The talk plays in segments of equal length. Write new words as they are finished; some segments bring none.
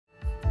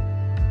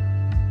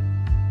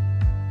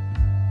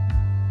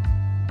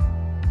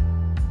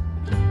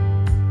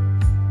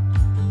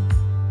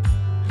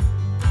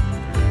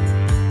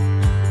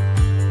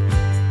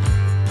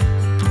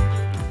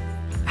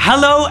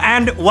Hello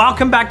and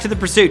welcome back to The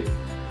Pursuit.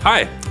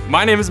 Hi,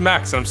 my name is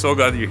Max and I'm so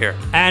glad that you're here.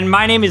 And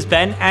my name is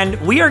Ben, and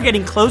we are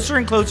getting closer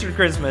and closer to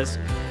Christmas,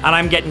 and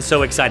I'm getting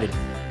so excited.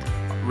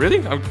 Really?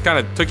 I kind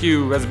of took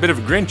you as a bit of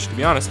a Grinch, to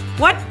be honest.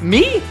 What,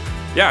 me?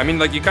 Yeah, I mean,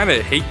 like, you kind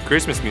of hate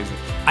Christmas music.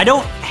 I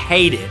don't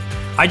hate it.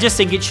 I just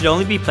think it should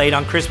only be played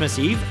on Christmas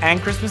Eve and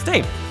Christmas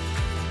Day.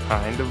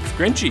 Kind of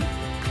Grinchy.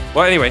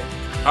 Well, anyway,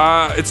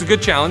 it's a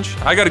good challenge.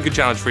 I got a good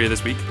challenge for you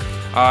this week.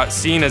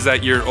 Seeing as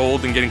that you're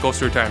old and getting close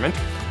to retirement,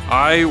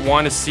 I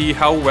want to see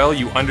how well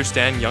you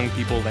understand young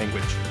people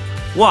language.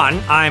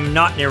 1, I'm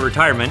not near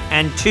retirement,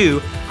 and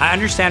 2, I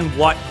understand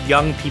what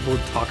young people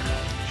talk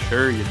about.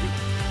 Sure you do.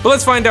 But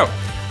let's find out.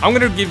 I'm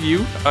going to give you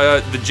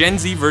the Gen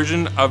Z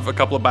version of a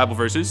couple of Bible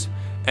verses,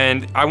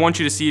 and I want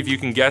you to see if you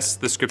can guess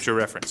the scripture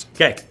reference.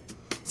 Okay.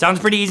 Sounds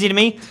pretty easy to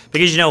me,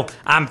 because you know,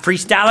 I'm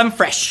freestyling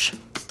fresh.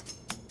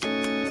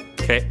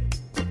 Okay.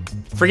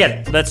 Forget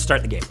it. Let's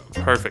start the game.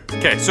 Perfect.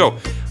 Okay, so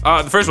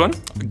the first one.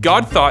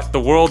 God thought the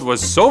world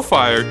was so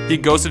fire, he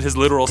ghosted his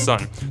literal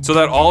son, so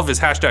that all of his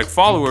hashtag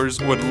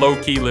followers would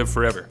low-key live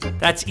forever.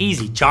 That's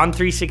easy. John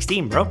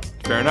 3:16, bro.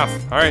 Fair enough.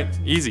 All right,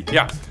 easy.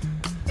 Yeah.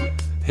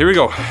 Here we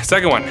go.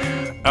 Second one.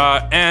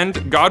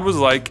 And God was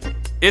like,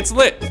 it's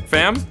lit,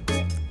 fam.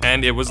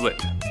 And it was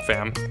lit,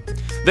 fam.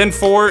 Then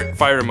 4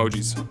 fire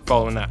emojis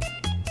following that.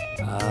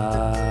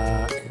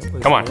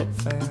 Come on.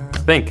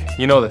 Think.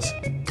 You know this.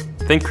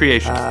 Think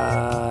creation.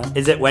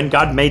 Is it when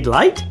God made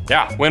light?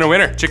 Yeah, winner,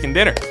 winner, chicken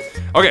dinner.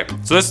 Okay,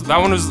 so that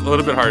one was a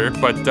little bit harder,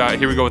 but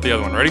here we go with the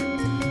other one. Ready?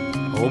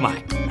 Oh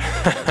my.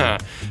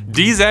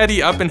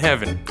 D-Zaddy up in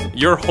heaven,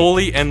 you're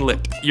holy and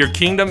lit. Your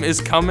kingdom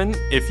is coming.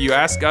 If you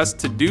ask us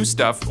to do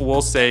stuff,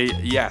 we'll say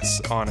yes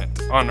on it,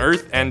 on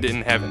earth and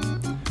in heaven.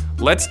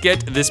 Let's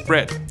get this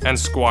bread and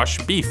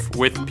squash beef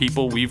with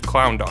people we've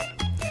clowned on.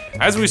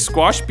 As we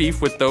squash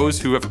beef with those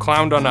who have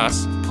clowned on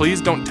us, please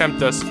don't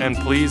tempt us and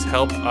please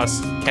help us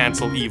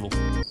cancel evil.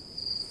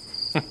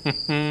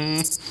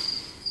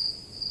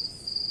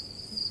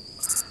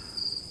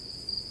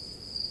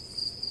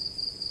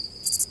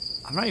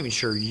 I'm not even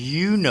sure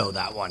you know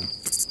that one.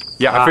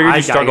 Yeah, I figured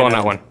you'd struggle on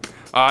that one.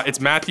 It's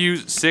Matthew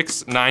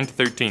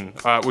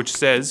 6:9-13, which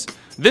says,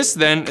 "This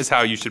then is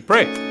how you should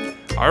pray.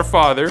 Our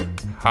Father,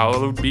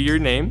 hallowed be your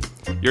name.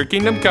 Your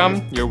kingdom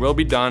come, your will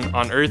be done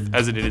on earth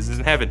as it is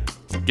in heaven.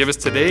 Give us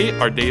today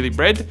our daily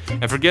bread,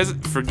 and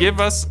forgive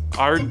us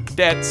our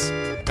debts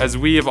as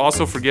we have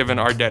also forgiven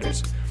our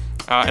debtors.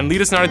 And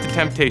lead us not into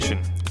temptation,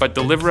 but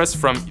deliver us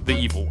from the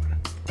evil one."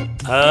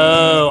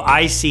 Oh,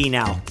 I see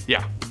now.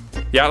 Yeah.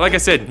 Yeah, like I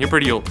said, you're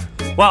pretty old.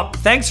 Well,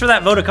 thanks for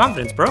that vote of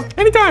confidence, bro.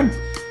 Anytime.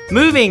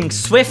 Moving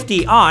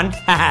Swifty on.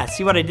 Haha,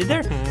 see what I did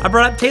there? I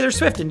brought up Taylor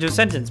Swift into a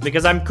sentence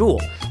because I'm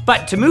cool.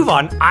 But to move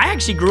on, I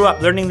actually grew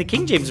up learning the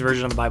King James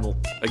Version of the Bible.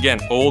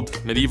 Again,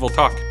 old medieval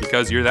talk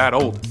because you're that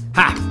old.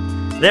 Ha!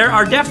 There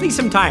are definitely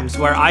some times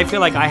where I feel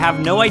like I have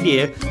no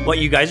idea what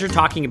you guys are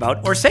talking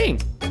about or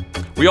saying.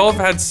 We all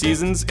have had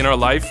seasons in our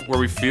life where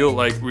we feel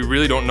like we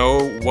really don't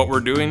know what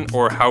we're doing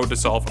or how to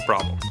solve a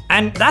problem.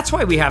 And that's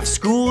why we have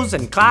schools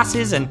and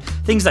classes and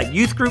things like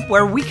youth group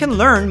where we can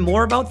learn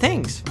more about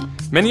things.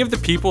 Many of the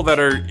people that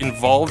are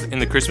involved in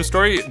the Christmas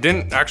story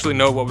didn't actually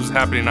know what was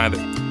happening either,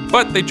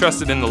 but they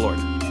trusted in the Lord.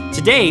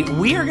 Today,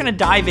 we are gonna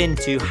dive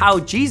into how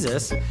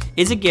Jesus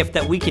is a gift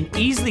that we can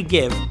easily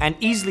give and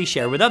easily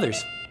share with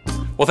others.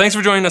 Well, thanks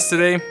for joining us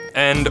today,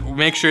 and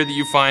make sure that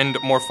you find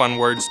more fun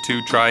words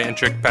to try and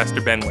trick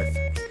Pastor Ben with.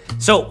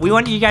 So we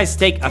want you guys to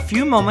take a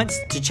few moments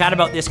to chat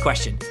about this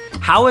question.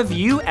 How have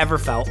you ever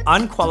felt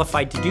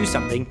unqualified to do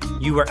something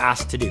you were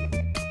asked to do?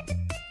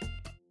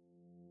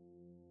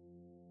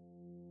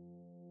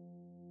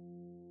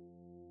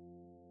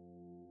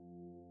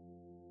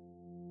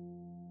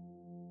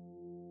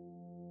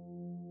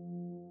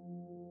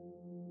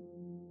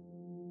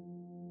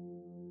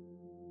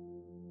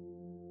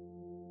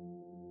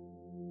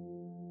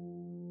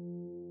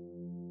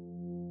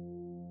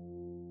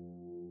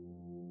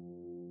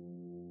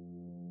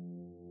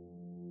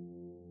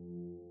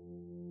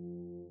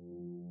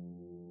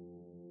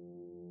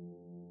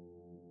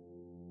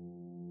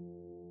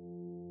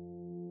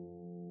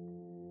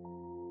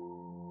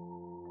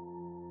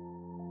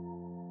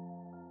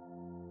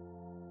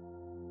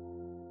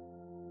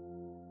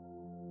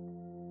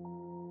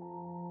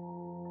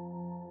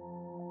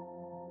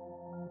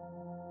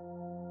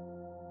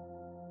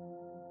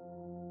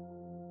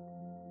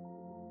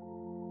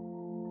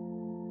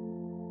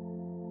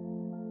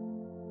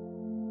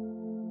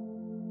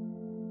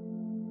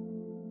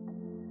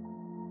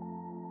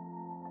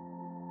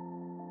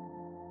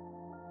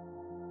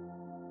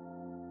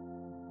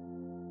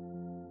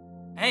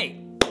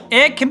 Hey,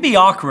 it can be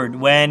awkward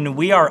when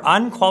we are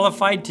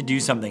unqualified to do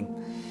something.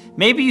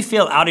 Maybe you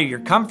feel out of your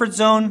comfort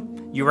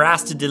zone, you were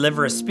asked to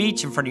deliver a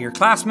speech in front of your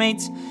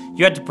classmates,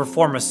 you had to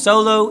perform a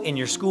solo in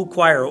your school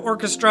choir or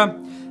orchestra,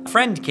 a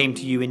friend came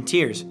to you in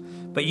tears,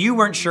 but you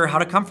weren't sure how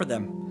to comfort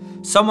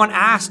them. Someone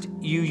asked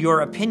you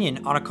your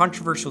opinion on a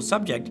controversial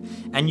subject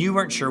and you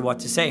weren't sure what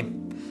to say.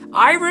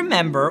 I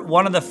remember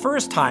one of the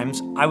first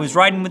times I was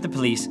riding with the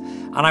police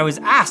and I was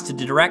asked to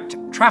direct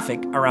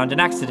traffic around an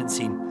accident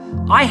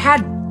scene. I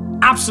had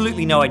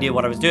absolutely no idea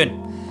what I was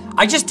doing.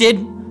 I just did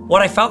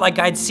what I felt like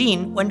I'd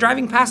seen when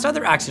driving past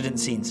other accident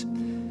scenes.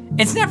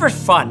 It's never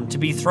fun to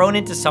be thrown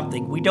into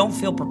something we don't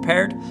feel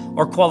prepared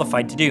or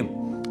qualified to do.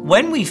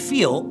 When we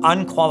feel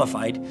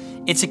unqualified,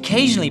 it's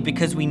occasionally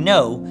because we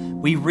know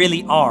we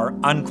really are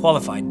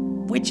unqualified,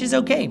 which is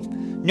okay.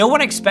 No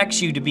one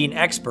expects you to be an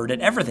expert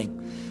at everything.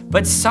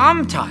 But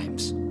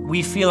sometimes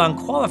we feel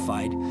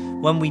unqualified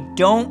when we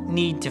don't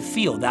need to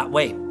feel that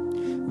way.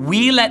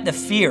 We let the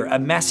fear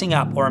of messing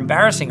up or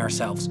embarrassing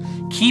ourselves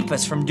keep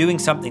us from doing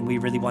something we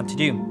really want to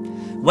do.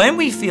 When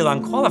we feel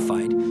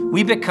unqualified,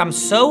 we become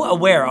so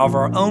aware of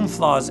our own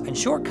flaws and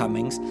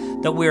shortcomings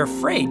that we're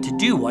afraid to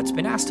do what's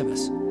been asked of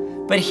us.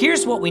 But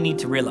here's what we need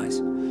to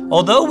realize.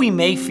 Although we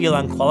may feel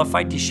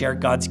unqualified to share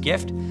God's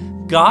gift,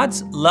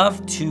 God's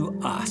love to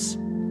us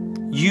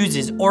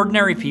uses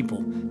ordinary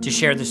people to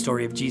share the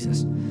story of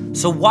Jesus.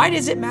 So why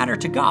does it matter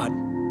to God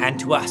and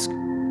to us?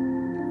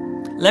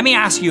 Let me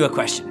ask you a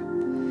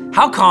question.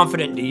 How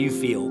confident do you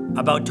feel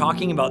about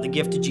talking about the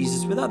gift of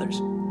Jesus with others?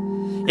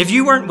 If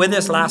you weren't with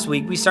us last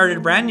week, we started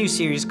a brand new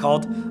series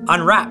called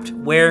Unwrapped,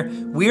 where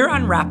we're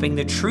unwrapping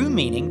the true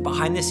meaning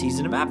behind the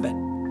season of Advent,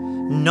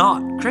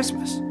 not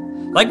Christmas.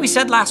 Like we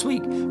said last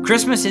week,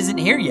 Christmas isn't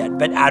here yet,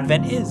 but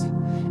Advent is.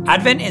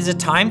 Advent is a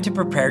time to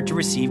prepare to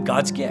receive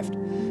God's gift.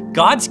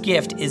 God's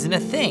gift isn't a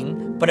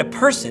thing, but a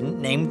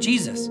person named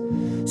Jesus,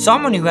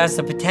 someone who has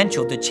the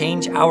potential to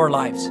change our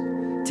lives.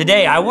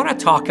 Today, I want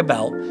to talk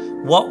about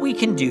what we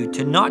can do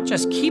to not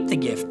just keep the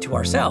gift to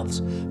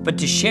ourselves, but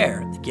to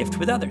share the gift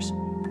with others.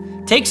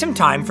 Take some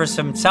time for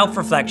some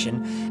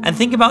self-reflection and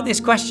think about this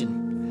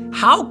question.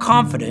 How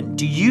confident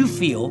do you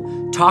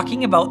feel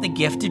talking about the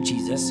gift of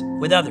Jesus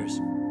with others?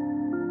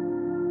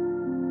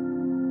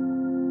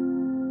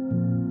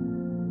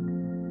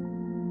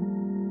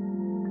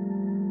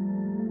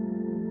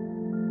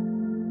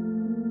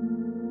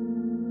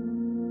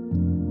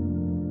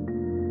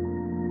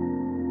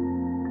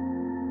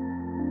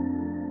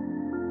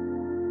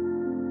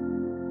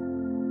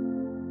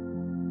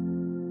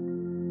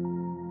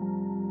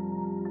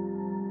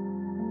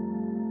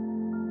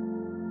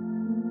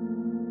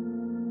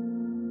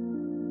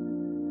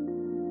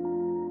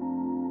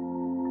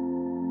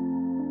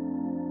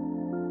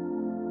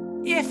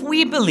 If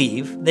we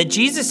believe that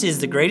Jesus is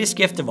the greatest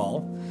gift of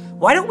all,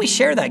 why don't we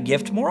share that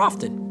gift more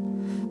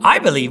often? I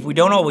believe we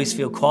don't always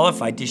feel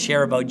qualified to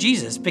share about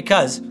Jesus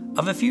because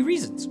of a few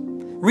reasons.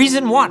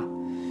 Reason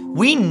 1,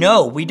 we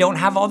know we don't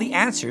have all the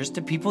answers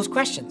to people's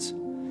questions.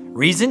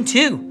 Reason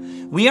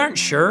 2, we aren't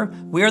sure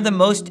we are the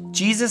most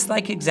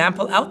Jesus-like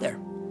example out there.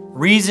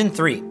 Reason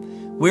 3,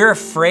 we're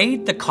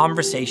afraid the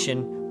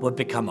conversation would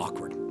become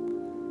awkward.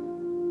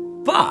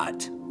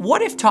 But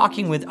what if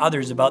talking with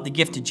others about the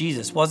gift of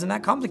Jesus wasn't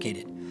that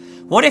complicated?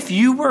 What if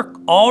you were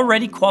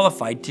already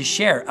qualified to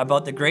share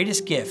about the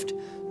greatest gift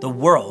the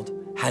world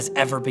has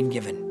ever been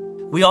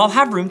given? We all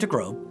have room to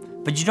grow,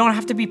 but you don't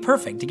have to be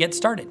perfect to get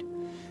started.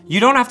 You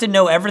don't have to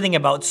know everything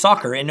about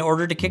soccer in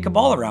order to kick a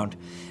ball around.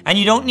 And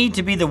you don't need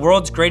to be the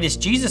world's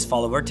greatest Jesus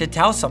follower to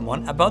tell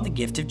someone about the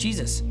gift of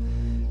Jesus.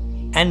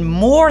 And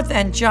more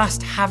than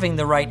just having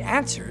the right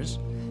answers,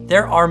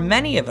 there are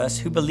many of us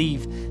who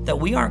believe that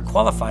we aren't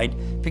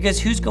qualified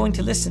because who's going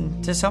to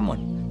listen to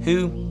someone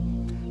who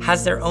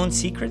has their own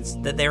secrets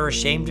that they're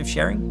ashamed of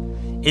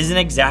sharing, isn't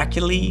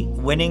exactly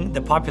winning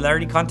the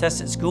popularity contest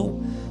at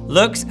school,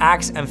 looks,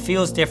 acts, and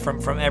feels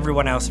different from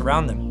everyone else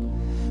around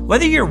them?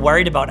 Whether you're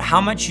worried about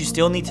how much you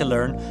still need to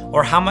learn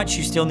or how much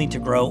you still need to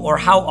grow or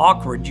how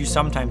awkward you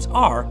sometimes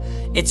are,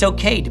 it's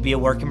okay to be a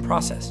work in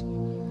process.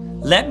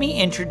 Let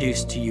me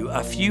introduce to you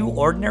a few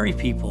ordinary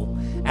people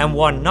and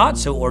one not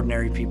so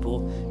ordinary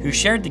people who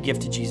shared the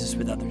gift of Jesus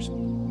with others.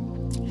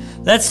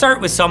 Let's start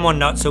with someone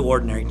not so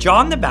ordinary.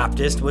 John the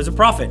Baptist was a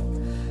prophet,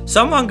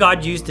 someone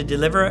God used to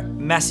deliver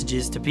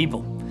messages to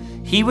people.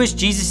 He was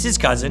Jesus'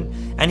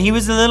 cousin, and he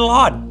was a little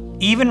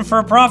odd, even for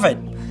a prophet.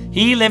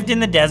 He lived in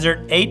the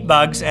desert, ate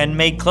bugs, and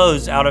made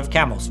clothes out of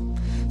camels.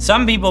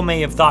 Some people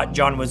may have thought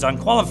John was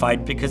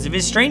unqualified because of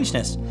his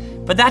strangeness,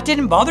 but that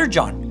didn't bother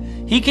John.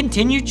 He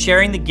continued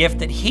sharing the gift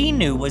that he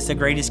knew was the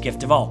greatest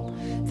gift of all,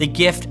 the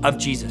gift of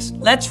Jesus.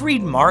 Let's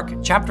read Mark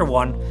chapter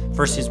 1,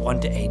 verses 1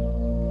 to 8.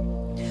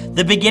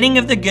 The beginning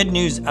of the good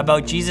news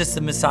about Jesus the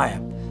Messiah,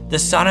 the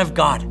Son of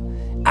God,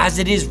 as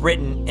it is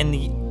written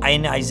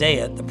in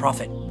Isaiah the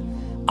prophet.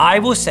 I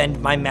will send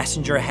my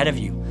messenger ahead of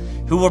you,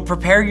 who will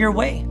prepare your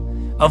way.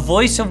 A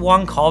voice of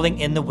one calling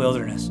in the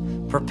wilderness,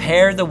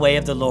 prepare the way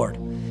of the Lord,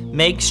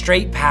 make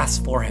straight paths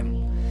for him.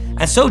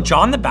 And so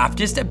John the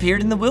Baptist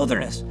appeared in the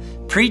wilderness,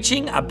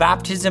 preaching a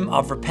baptism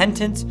of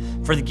repentance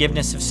for the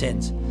forgiveness of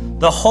sins.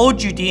 The whole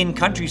Judean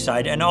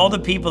countryside and all the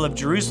people of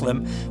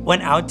Jerusalem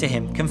went out to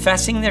him,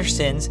 confessing their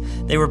sins.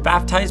 They were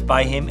baptized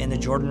by him in the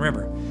Jordan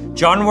River.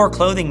 John wore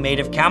clothing made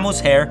of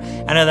camel's hair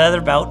and a leather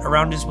belt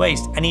around his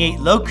waist, and he ate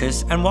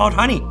locusts and wild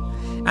honey.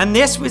 And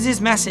this was his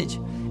message: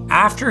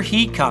 After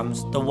he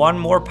comes, the one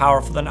more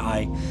powerful than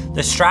I,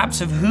 the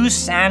straps of whose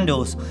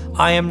sandals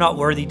I am not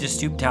worthy to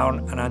stoop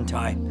down and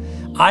untie.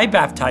 I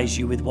baptize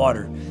you with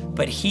water,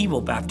 but he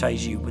will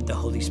baptize you with the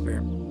Holy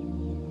Spirit.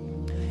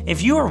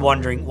 If you are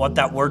wondering what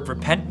that word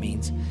repent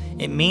means,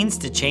 it means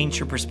to change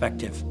your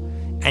perspective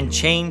and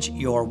change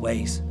your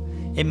ways.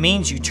 It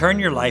means you turn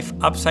your life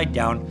upside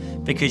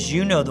down because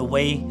you know the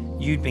way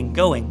you'd been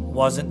going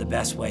wasn't the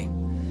best way.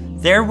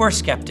 There were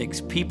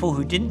skeptics, people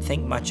who didn't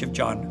think much of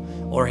John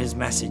or his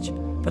message,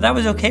 but that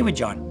was okay with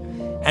John,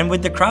 and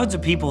with the crowds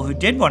of people who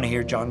did want to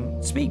hear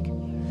John speak.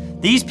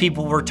 These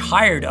people were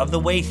tired of the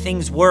way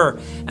things were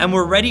and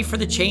were ready for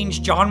the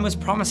change John was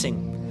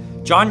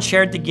promising. John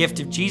shared the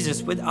gift of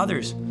Jesus with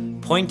others,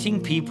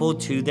 pointing people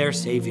to their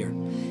Savior,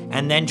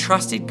 and then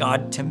trusted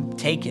God to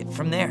take it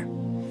from there.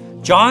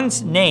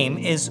 John's name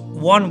is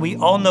one we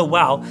all know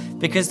well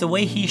because the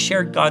way he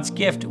shared God's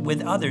gift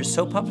with others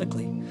so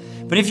publicly.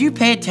 But if you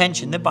pay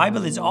attention, the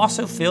Bible is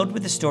also filled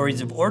with the stories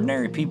of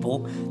ordinary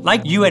people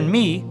like you and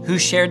me who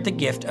shared the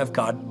gift of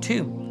God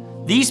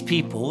too. These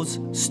people's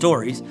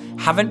stories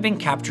haven't been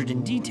captured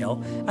in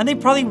detail, and they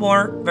probably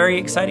weren't very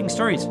exciting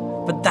stories.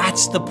 But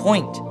that's the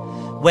point.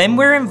 When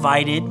we're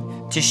invited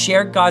to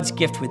share God's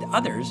gift with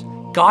others,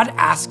 God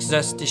asks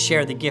us to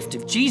share the gift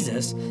of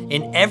Jesus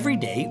in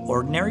everyday,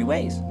 ordinary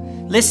ways.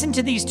 Listen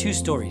to these two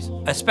stories,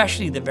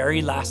 especially the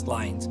very last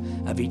lines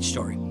of each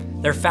story.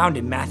 They're found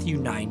in Matthew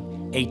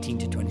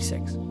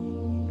 9:18-26.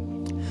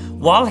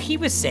 While he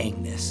was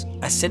saying this,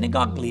 a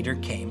synagogue leader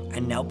came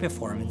and knelt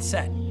before him and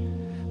said,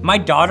 "My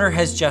daughter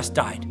has just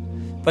died,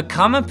 but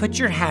come and put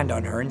your hand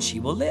on her and she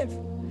will live."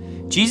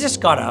 Jesus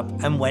got up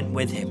and went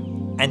with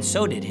him, and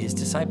so did his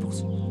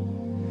disciples.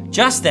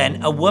 Just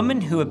then, a woman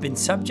who had been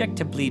subject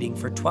to bleeding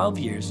for 12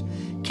 years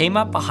came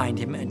up behind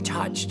him and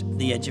touched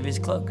the edge of his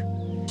cloak.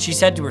 She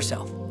said to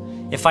herself,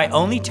 "If I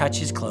only touch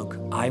his cloak,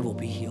 I will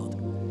be healed."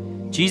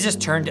 Jesus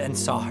turned and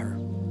saw her.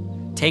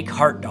 "Take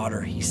heart,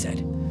 daughter," he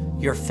said.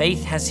 "Your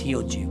faith has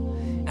healed you."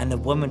 And the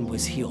woman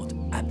was healed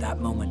at that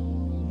moment.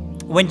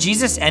 When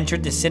Jesus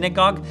entered the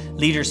synagogue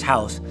leader's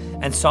house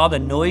and saw the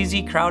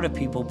noisy crowd of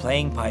people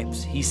playing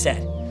pipes, he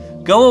said,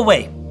 "Go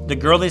away, the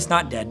girl is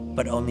not dead,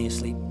 but only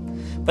asleep."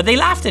 But they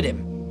laughed at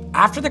him.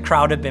 After the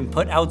crowd had been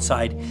put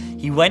outside,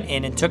 he went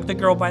in and took the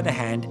girl by the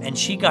hand, and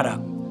she got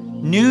up.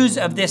 News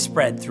of this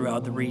spread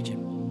throughout the region.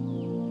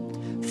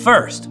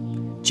 First,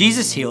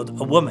 Jesus healed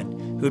a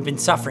woman who had been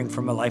suffering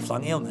from a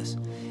lifelong illness,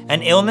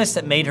 an illness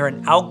that made her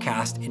an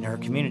outcast in her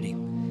community.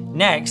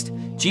 Next,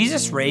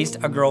 Jesus raised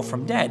a girl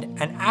from dead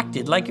and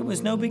acted like it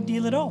was no big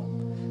deal at all.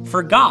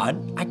 For God,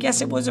 I guess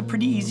it was a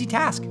pretty easy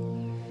task.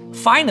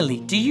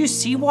 Finally, do you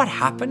see what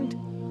happened?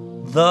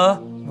 The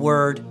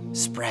word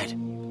spread.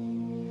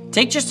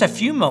 Take just a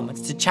few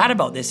moments to chat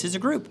about this as a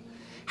group.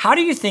 How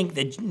do you think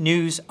the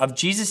news of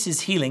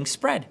Jesus' healing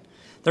spread?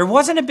 There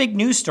wasn't a big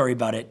news story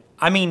about it.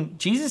 I mean,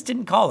 Jesus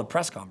didn't call a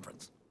press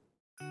conference.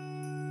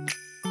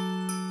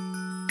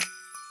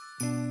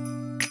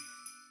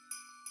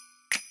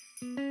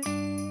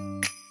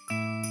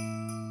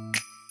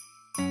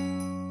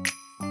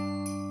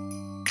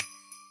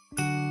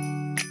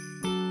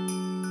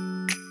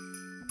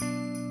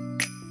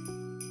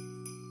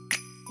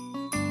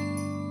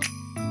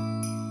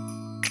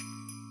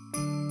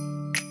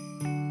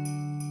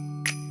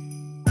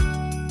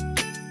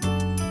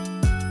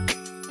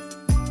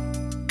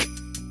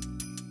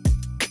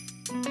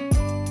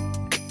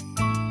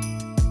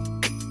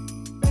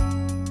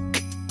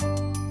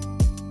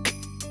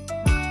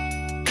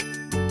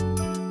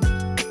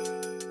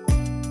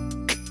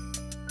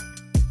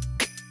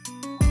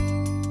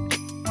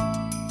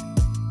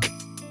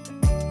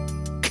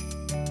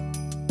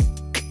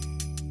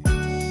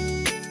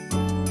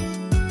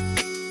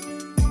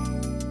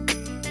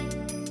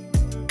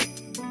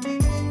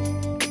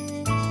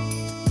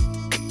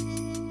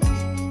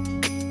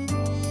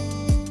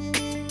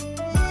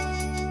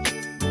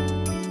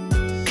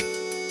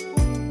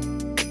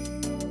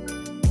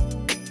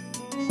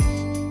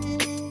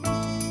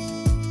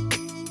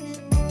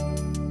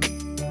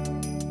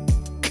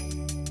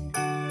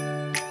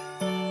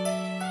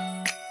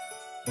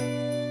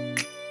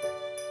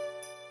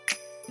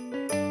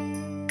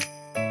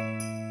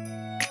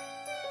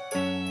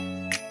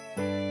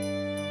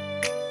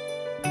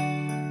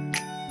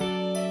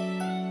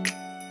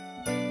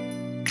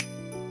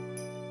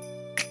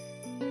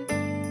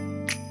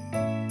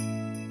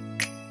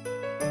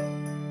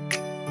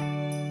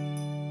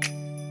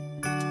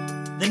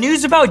 The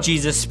news about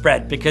Jesus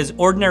spread because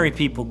ordinary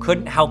people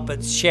couldn't help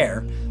but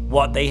share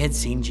what they had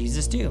seen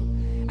Jesus do.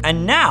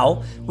 And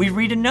now we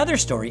read another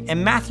story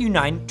in Matthew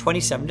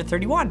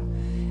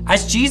 9:27-31.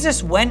 As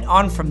Jesus went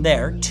on from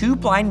there, two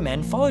blind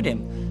men followed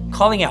him,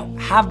 calling out,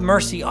 "Have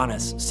mercy on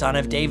us, Son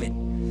of David."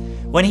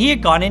 When he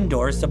had gone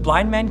indoors, the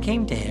blind men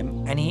came to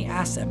him and he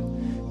asked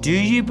them, "Do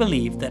you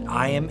believe that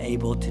I am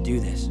able to do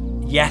this?"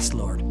 "Yes,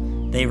 Lord,"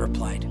 they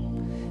replied.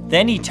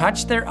 Then he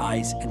touched their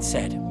eyes and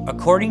said,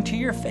 "According to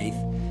your faith,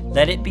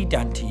 let it be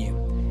done to you."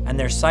 And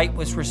their sight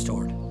was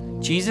restored.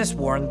 Jesus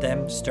warned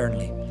them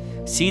sternly,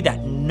 "See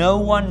that no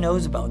one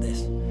knows about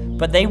this."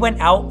 but they went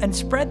out and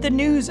spread the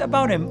news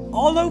about him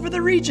all over the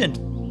region.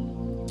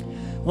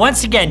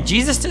 Once again,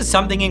 Jesus does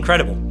something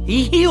incredible.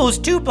 He heals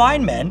 2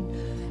 blind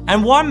men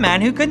and 1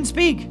 man who couldn't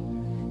speak.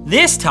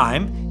 This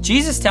time,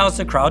 Jesus tells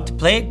the crowd to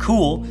play it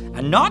cool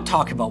and not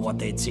talk about what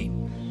they'd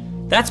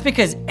seen. That's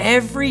because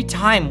every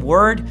time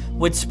word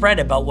would spread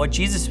about what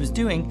Jesus was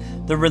doing,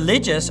 the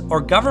religious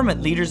or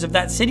government leaders of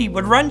that city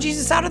would run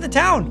Jesus out of the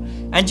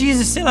town, and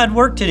Jesus still had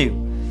work to do.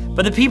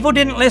 But the people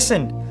didn't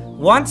listen.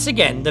 Once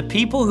again, the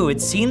people who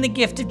had seen the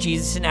gift of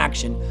Jesus in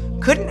action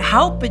couldn't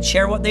help but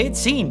share what they had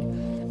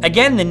seen.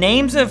 Again, the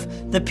names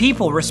of the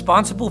people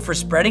responsible for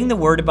spreading the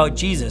word about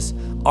Jesus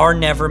are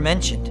never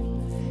mentioned.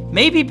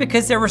 Maybe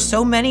because there were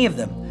so many of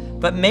them,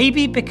 but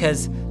maybe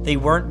because they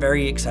weren't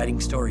very exciting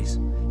stories.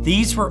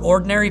 These were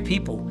ordinary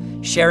people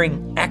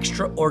sharing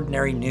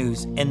extraordinary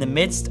news in the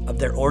midst of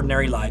their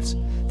ordinary lives.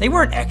 They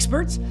weren't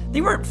experts, they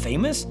weren't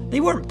famous,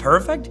 they weren't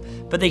perfect,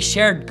 but they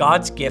shared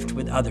God's gift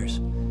with others.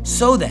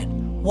 So then,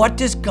 what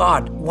does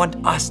God want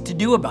us to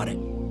do about it?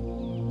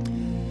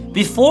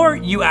 Before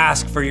you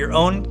ask for your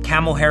own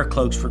camel hair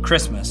cloaks for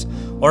Christmas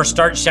or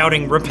start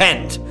shouting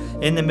 "repent"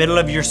 in the middle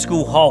of your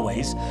school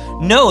hallways,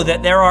 know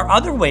that there are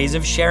other ways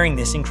of sharing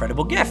this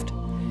incredible gift.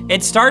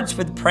 It starts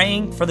with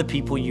praying for the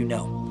people you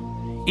know.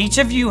 Each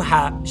of you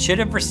should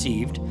have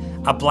received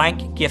a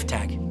blank gift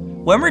tag.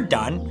 When we're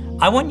done,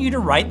 I want you to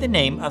write the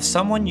name of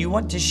someone you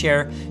want to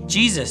share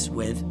Jesus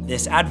with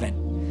this Advent.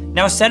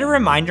 Now set a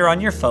reminder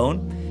on your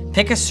phone.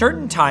 Pick a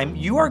certain time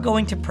you are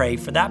going to pray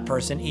for that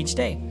person each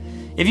day.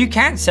 If you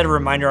can't set a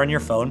reminder on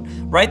your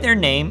phone, write their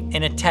name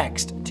in a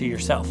text to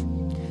yourself.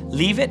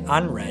 Leave it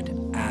unread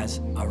as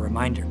a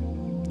reminder.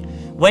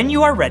 When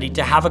you are ready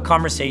to have a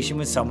conversation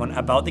with someone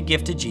about the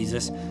gift of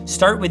Jesus,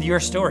 start with your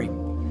story.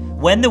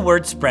 When the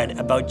word spread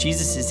about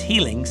Jesus'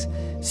 healings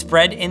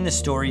spread in the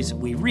stories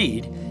we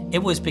read,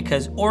 it was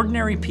because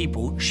ordinary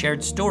people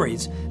shared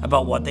stories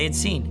about what they had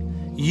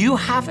seen. You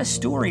have a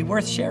story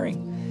worth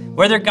sharing.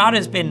 Whether God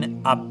has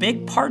been a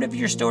big part of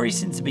your story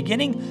since the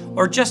beginning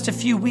or just a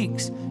few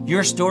weeks,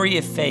 your story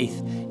of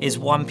faith is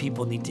one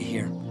people need to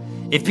hear.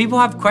 If people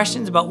have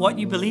questions about what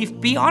you believe,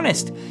 be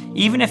honest.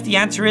 Even if the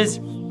answer is,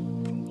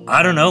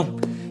 I don't know,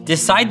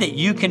 decide that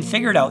you can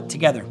figure it out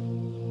together.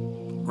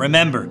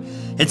 Remember,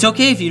 it's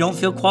okay if you don't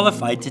feel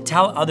qualified to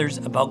tell others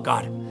about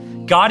God.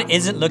 God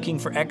isn't looking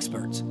for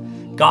experts.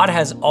 God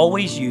has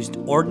always used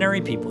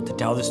ordinary people to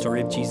tell the story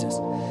of Jesus.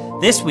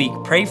 This week,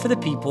 pray for the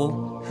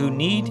people who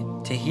need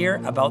to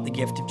hear about the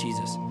gift of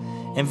Jesus.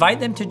 Invite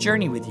them to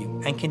journey with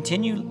you and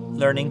continue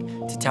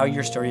learning to tell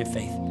your story of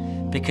faith,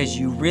 because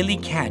you really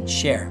can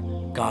share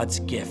God's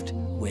gift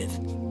with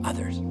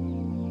others.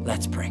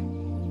 Let's pray.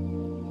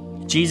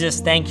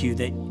 Jesus, thank you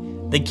that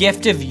the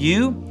gift of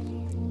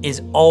you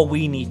is all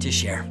we need to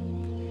share.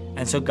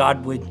 And so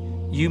God, would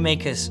you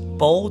make us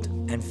bold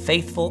and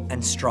faithful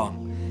and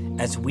strong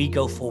as we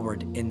go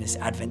forward in this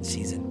Advent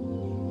season.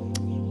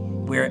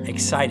 We're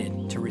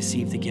excited to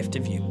receive the gift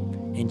of you.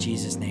 In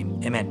Jesus'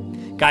 name,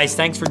 amen. Guys,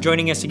 thanks for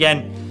joining us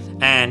again.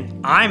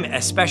 And I'm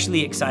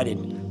especially excited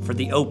for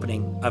the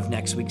opening of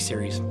next week's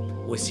series.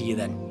 We'll see you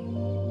then.